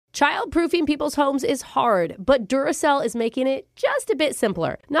Childproofing people's homes is hard, but Duracell is making it just a bit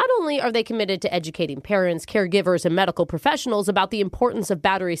simpler. Not only are they committed to educating parents, caregivers, and medical professionals about the importance of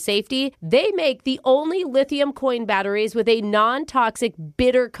battery safety, they make the only lithium coin batteries with a non-toxic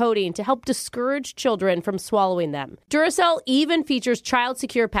bitter coating to help discourage children from swallowing them. Duracell even features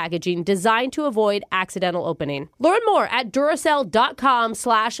child-secure packaging designed to avoid accidental opening. Learn more at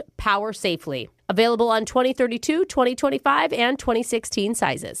Duracell.com/powersafely. Available on 2032, 2025, and 2016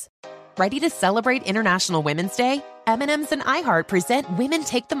 sizes. Ready to celebrate International Women's Day? M&M's and iHeart present Women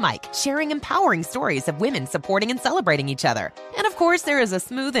Take the Mic, sharing empowering stories of women supporting and celebrating each other. And of course, there is a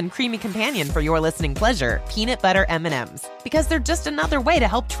smooth and creamy companion for your listening pleasure, peanut butter M&M's. Because they're just another way to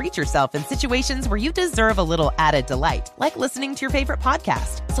help treat yourself in situations where you deserve a little added delight, like listening to your favorite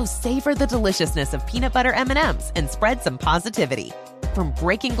podcast. So savor the deliciousness of peanut butter M&M's and spread some positivity. From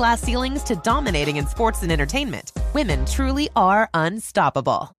breaking glass ceilings to dominating in sports and entertainment, women truly are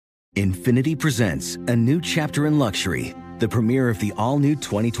unstoppable. Infiniti presents a new chapter in luxury, the premiere of the all-new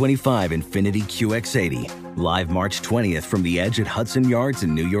 2025 Infiniti QX80, live March 20th from the Edge at Hudson Yards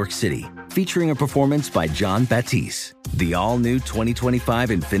in New York City, featuring a performance by Jon Batiste. The all-new 2025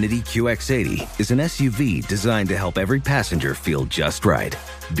 Infiniti QX80 is an SUV designed to help every passenger feel just right.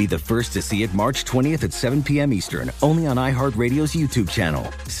 Be the first to see it March 20th at 7 p.m. Eastern, only on iHeartRadio's YouTube channel.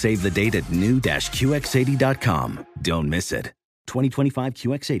 Save the date at new-QX80.com. Don't miss it. 2025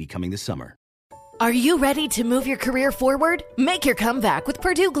 QX80 coming this summer. Are you ready to move your career forward? Make your comeback with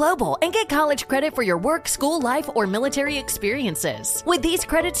Purdue Global and get college credit for your work, school life, or military experiences. With these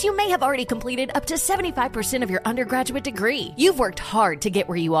credits, you may have already completed up to 75% of your undergraduate degree. You've worked hard to get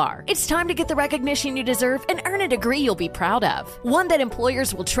where you are. It's time to get the recognition you deserve and earn a degree you'll be proud of. One that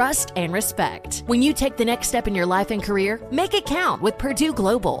employers will trust and respect. When you take the next step in your life and career, make it count with Purdue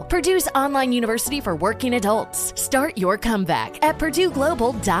Global, Purdue's online university for working adults. Start your comeback at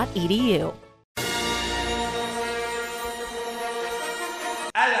purdueglobal.edu.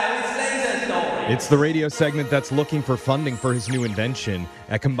 It's the radio segment that's looking for funding for his new invention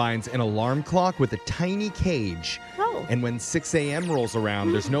that combines an alarm clock with a tiny cage. Oh. And when 6 a.m. rolls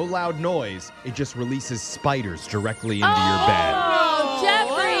around, there's no loud noise. It just releases spiders directly into your bed. Oh,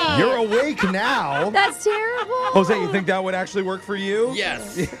 Jeffrey! You're awake now. That's terrible. Jose, you think that would actually work for you?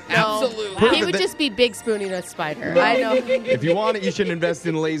 Yes, No. absolutely. He would just be big spooning a spider. I know. If you want it, you should invest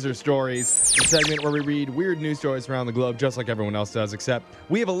in Laser Stories, the segment where we read weird news stories around the globe just like everyone else does, except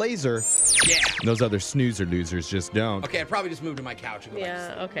we have a laser. Yeah. And those other snoozer losers just don't. Okay, I'd probably just move to my couch and go back to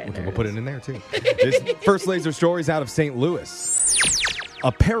Yeah, sleep. okay. We'll put it in there, too. This first laser story is out of St. Louis.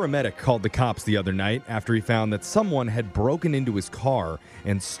 A paramedic called the cops the other night after he found that someone had broken into his car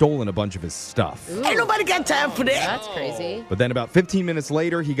and stolen a bunch of his stuff. Ain't nobody got time for that. That's crazy. But then about 15 minutes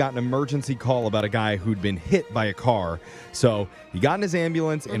later, he got an emergency call about a guy who'd been hit by a car. So he got in his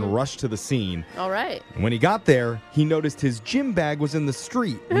ambulance and rushed to the scene. All right. And when he got there, he noticed his gym bag was in the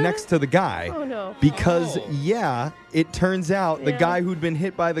street next to the guy. Oh, no. Because, it turns out the guy who'd been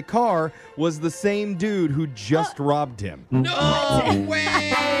hit by the car was the same dude who just robbed him. No way!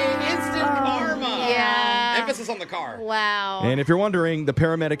 Instant karma! Yeah. Emphasis on the car. Wow. And if you're wondering, the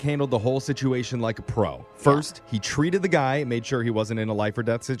paramedic handled the whole situation like a pro. First, he treated the guy, made sure he wasn't in a life or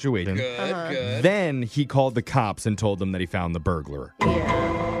death situation. Good. Then he called the cops and told them that he found the burglar.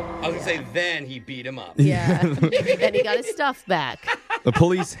 I was going to say, then he beat him up. Yeah. Then he got his stuff back. The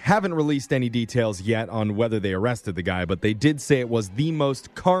police haven't released any details yet on whether they arrested the guy, but they did say it was the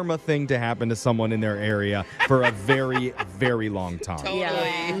most karma thing to happen to someone in their area for a very, very long time. Totally.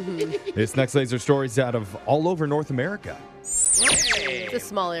 Yeah. This next laser story is out of all over North America. It's a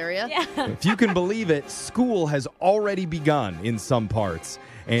small area. Yeah. If you can believe it, school has already begun in some parts,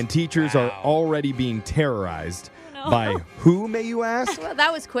 and teachers are already being terrorized. By who, may you ask? Well,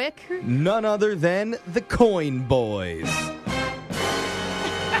 that was quick. None other than the Coin Boys.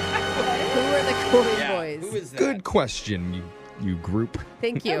 Who are the Coin Boys? Who is that? Good question, you group.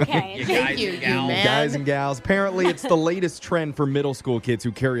 Thank you. Okay. You Thank guys you, and you gals. man. Guys and gals, apparently it's the latest trend for middle school kids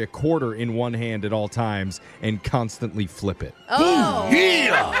who carry a quarter in one hand at all times and constantly flip it. Oh.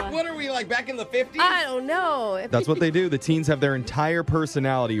 What are we, like, back in the 50s? I don't know. That's what they do. The teens have their entire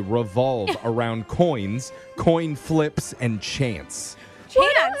personality revolve around coins, coin flips, and chance.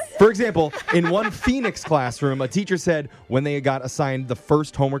 Chance. For example, in one Phoenix classroom, a teacher said when they got assigned the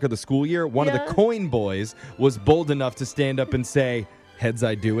first homework of the school year, one of the Coin Boys was bold enough to stand up and say, "Heads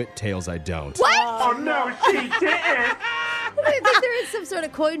I do it, tails I don't." What? Oh, no, she didn't. I think there is some sort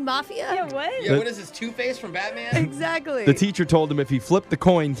of coin mafia. Yeah, what? Yeah, what is this, Two-Face from Batman? Exactly. The teacher told him if he flipped the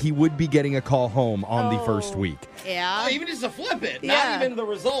coin, he would be getting a call home on the first week. Yeah. Oh, even just to flip it, Yeah. not even the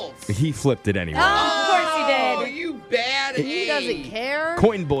results. He flipped it anyway. Of course you Oh, did. you bad He doesn't care.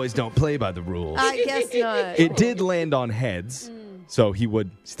 Coin boys don't play by the rules. I guess not. It did land on heads, so he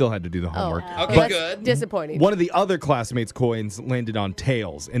would still had to do the homework. Okay, But good. Disappointing. one of the other classmates' coins landed on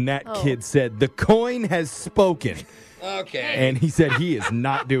tails, and that Oh. kid said, "The coin has spoken." Okay. And he said he is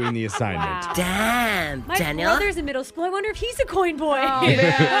not doing the assignment. Wow. Damn, My Daniel. brother's in middle school. I wonder if he's a coin boy.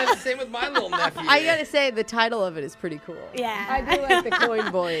 Yeah, same with my little nephew. I gotta say, the title of it is pretty cool. Yeah. I do like the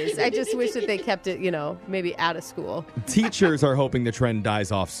Coin Boys. I just wish that they kept it, maybe out of school. Teachers are hoping the trend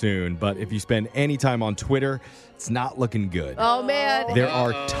dies off soon, but if you spend any time on Twitter, it's not looking good. Oh, man. There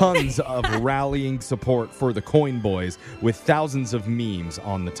are tons of rallying support for the Coin Boys with thousands of memes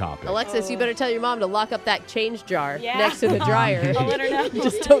on the topic. Alexis, you better tell your mom to lock up that change jar Yeah. next to the dryer. I'll let her know.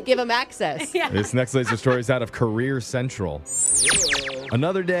 Just don't give them access. Yeah. This next laser story is out of Career Central.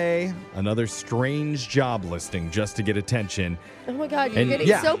 Another day, another strange job listing just to get attention. Oh, my God. You're And, getting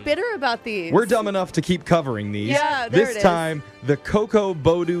yeah. so bitter about these. We're dumb enough to keep covering these. Yeah, there this it is. time, the Coco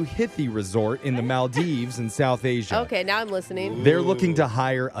Bodu Hithi Resort in the Maldives in South Asia. Okay, now I'm listening. They're looking to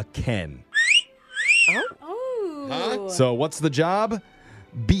hire a Ken. Oh. Huh? So what's the job?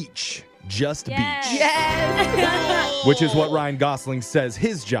 Beach. Just Yes. beach. Yes. Which is what Ryan Gosling says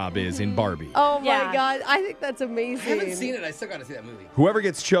his job is in Barbie. Oh, my Yeah. God. I think that's amazing. I haven't seen it. I still got to see that movie. Whoever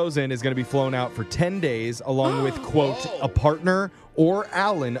gets chosen is going to be flown out for 10 days along with, quote, Whoa. a partner or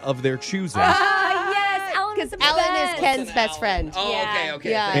Alan of their choosing. Yes. Alan Because is the Ellen best. is Ken's best friend. Oh, Yeah. okay.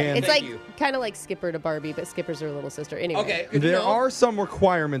 Yeah, And- it's Thank like you. kind of like Skipper to Barbie, but Skipper's her little sister. Anyway. Okay. good to There know. are some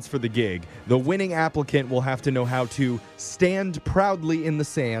requirements for the gig. The winning applicant will have to know how to stand proudly in the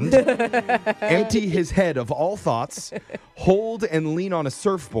sand, empty his head of all thoughts, hold and lean on a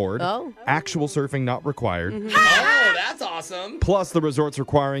surfboard. Oh. Actual surfing not required. Oh, that's awesome. Plus, the resort's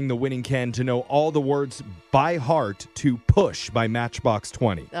requiring the winning Ken to know all the words by heart to Push by Matchbox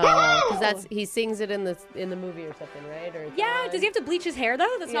 20. Oh, because he sings it in the movie or something, right? Or it's Yeah. on- Does he have to bleach his hair, though?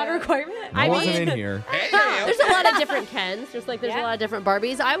 That's not a Yeah. requirement. I wasn't in here. Hey, There's a lot of different Kens, just like there's a Yeah. lot of different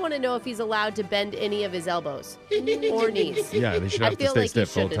Barbies. I want to know if he's allowed to bend any of his elbows or knees. Yeah, they should I have to feel stay like he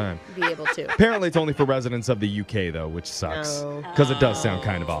stiff the whole shouldn't time. be able to. You Apparently, it's only for residents of the UK, though, which sucks. Oh. Because it does sound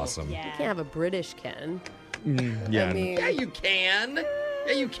kind of awesome. Yeah. can't have a British Ken. Yeah. I mean, Yeah, you can.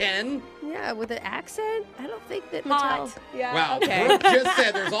 Yeah, you can. yeah, with an accent, I don't think that Hot. Mattel. Yeah, Wow. okay. Brooke just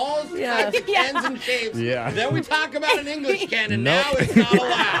said there's all Yeah. kinds of Kens and shapes. Yeah. Then we talk about an English Ken, and Nope. now it's not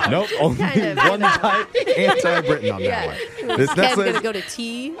allowed. Nope, only Kind of. one type, anti-Britain on that Yeah. one. This Ken's next, gonna laser, go to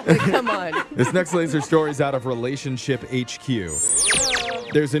tea. Like, come on. this next laser story is out of Relationship HQ.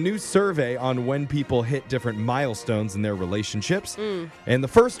 There's a new survey on when people hit different milestones in their relationships. And the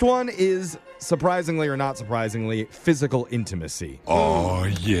first one is, surprisingly or not surprisingly, physical intimacy. Oh,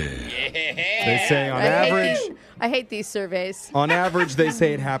 yeah. They say on average, I hate these surveys. they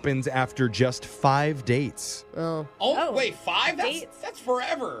say it happens after just 5 dates. Oh, Oh, wait, 5? dates? That's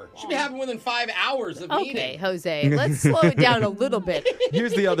forever. Should be happening within 5 hours of okay, meeting. Jose. Let's slow it down a little bit.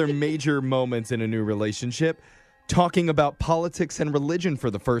 Here's the other major moments in a new relationship. Talking about politics and religion for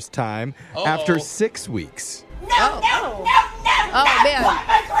the first time after 6 weeks. Oh man.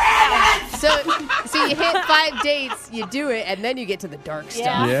 So you hit 5 dates, you do it, and then you get to the dark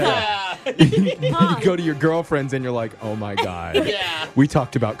stuff. Yeah. Yeah. You go to your girlfriends and you're like, oh my God. Yeah. We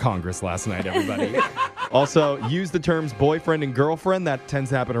talked about Congress last night, everybody. Also, use the terms boyfriend and girlfriend. That tends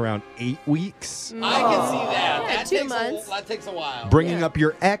to happen around 8 weeks. I can see that. Yeah, That 2 takes months. that takes a while. Bringing up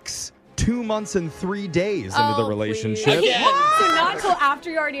your ex 2 months and 3 days into the Oh, relationship. Again. So not until after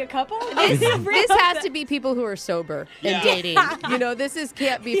you're already a couple? This has to be people who are sober Yeah. and dating. This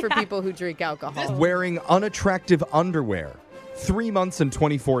can't be for people who drink alcohol. Wearing unattractive underwear 3 months and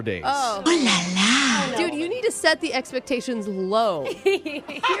 24 days. Oh. Dude, you need to set the expectations low.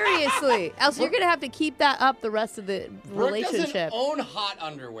 Seriously. Else you're going to have to keep that up the rest of the Brooke relationship. doesn't own hot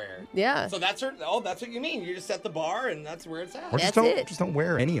underwear. Yeah. So that's her. Oh, that's what you mean. You just set the bar, and that's where it's at. Or just That's don't, it. just don't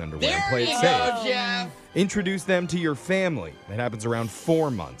wear any underwear and There play you it go, safe. Jeff. Introduce them to your family. That happens around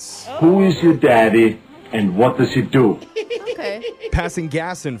 4 months. Who is your daddy and what does he do? Okay. Passing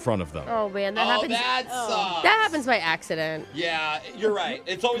gas in front of them. Oh, man. That Oh, happens. that sucks. That happens by accident. Yeah, you're right.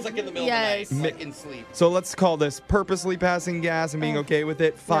 It's always like in the middle Yes. of the night, like in sleep. So let's call this purposely passing gas and being okay with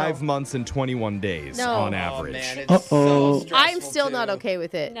it. 5 months and 21 days No. on Oh average. man, it's so stressful. I'm still not too. okay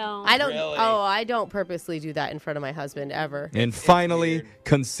with it. No. I don't. Really? Oh, I don't purposely do that in front of my husband ever. And finally, weird.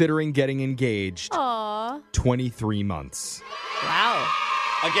 considering getting engaged. Aw. 23 months. Wow.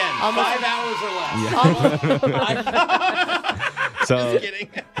 Again, Almost- 5 hours or less. So Just kidding.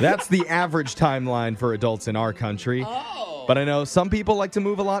 that's the average timeline for adults in our country. Oh. But I know some people like to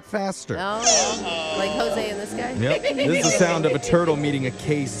move a lot faster. Oh, like Jose and this guy? Yep. This is the sound of a turtle meeting a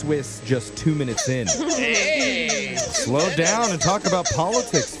K-Swiss just 2 minutes in. Hey. Slow down and talk about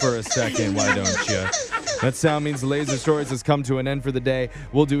politics for a second, why don't you? That sound means Laser Stories has come to an end for the day.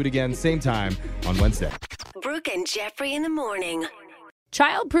 We'll do it again same time on Wednesday. Brooke and Jeffrey in the morning.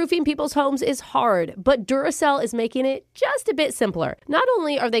 Childproofing people's homes is hard, but Duracell is making it just a bit simpler. Not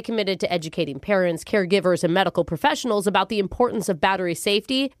only are they committed to educating parents, caregivers, and medical professionals about the importance of battery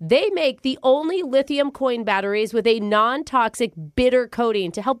safety, they make the only lithium coin batteries with a non-toxic bitter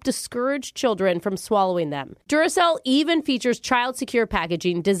coating to help discourage children from swallowing them. Duracell even features child-secure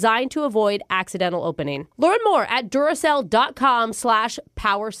packaging designed to avoid accidental opening. Learn more at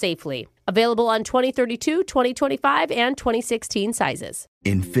Duracell.com/powersafely. Available on 2032, 2025, and 2016 sizes.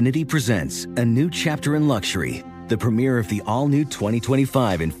 Infinity presents a new chapter in luxury, the premiere of the all-new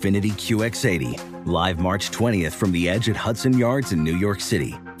 2025 Infiniti QX80, live March 20th from the Edge at Hudson Yards in New York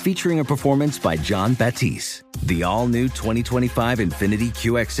City, featuring a performance by John Batiste. The all-new 2025 Infiniti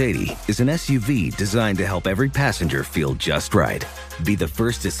QX80 is an SUV designed to help every passenger feel just right. Be the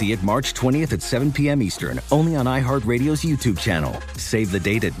first to see it March 20th at 7 p.m. Eastern, only on iHeartRadio's YouTube channel. Save the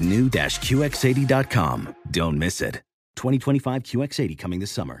date at new-QX80.com. Don't miss it. 2025 QX80 coming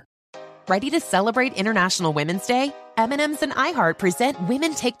this summer. Ready to celebrate International Women's Day? M&M's and iHeart present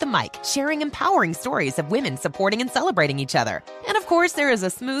Women Take the Mic, sharing empowering stories of women supporting and celebrating each other. And of course, there is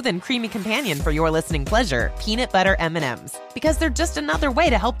a smooth and creamy companion for your listening pleasure, peanut butter M&M's. Because they're just another way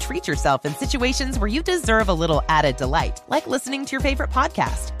to help treat yourself in situations where you deserve a little added delight, like listening to your favorite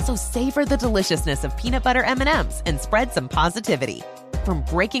podcast. So savor the deliciousness of peanut butter M&M's and spread some positivity. From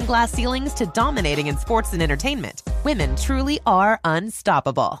breaking glass ceilings to dominating in sports and entertainment, women truly are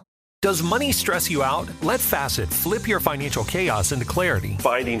unstoppable. Does money stress you out? Let Facet flip your financial chaos into clarity.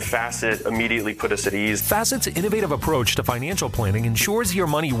 Finding Facet immediately put us at ease. Facet's innovative approach to financial planning ensures your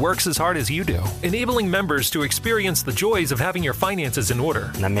money works as hard as you do, enabling members to experience the joys of having your finances in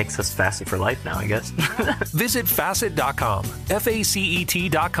order. And that makes us Facet for life now, I guess. Visit Facet.com,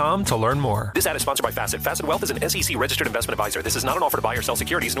 FACET.com to learn more. This ad is sponsored by Facet. Facet Wealth is an SEC registered investment advisor. This is not an offer to buy or sell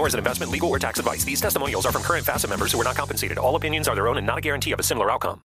securities, nor is it investment, legal, or tax advice. These testimonials are from current Facet members who are not compensated. All opinions are their own and not a guarantee of a similar outcome.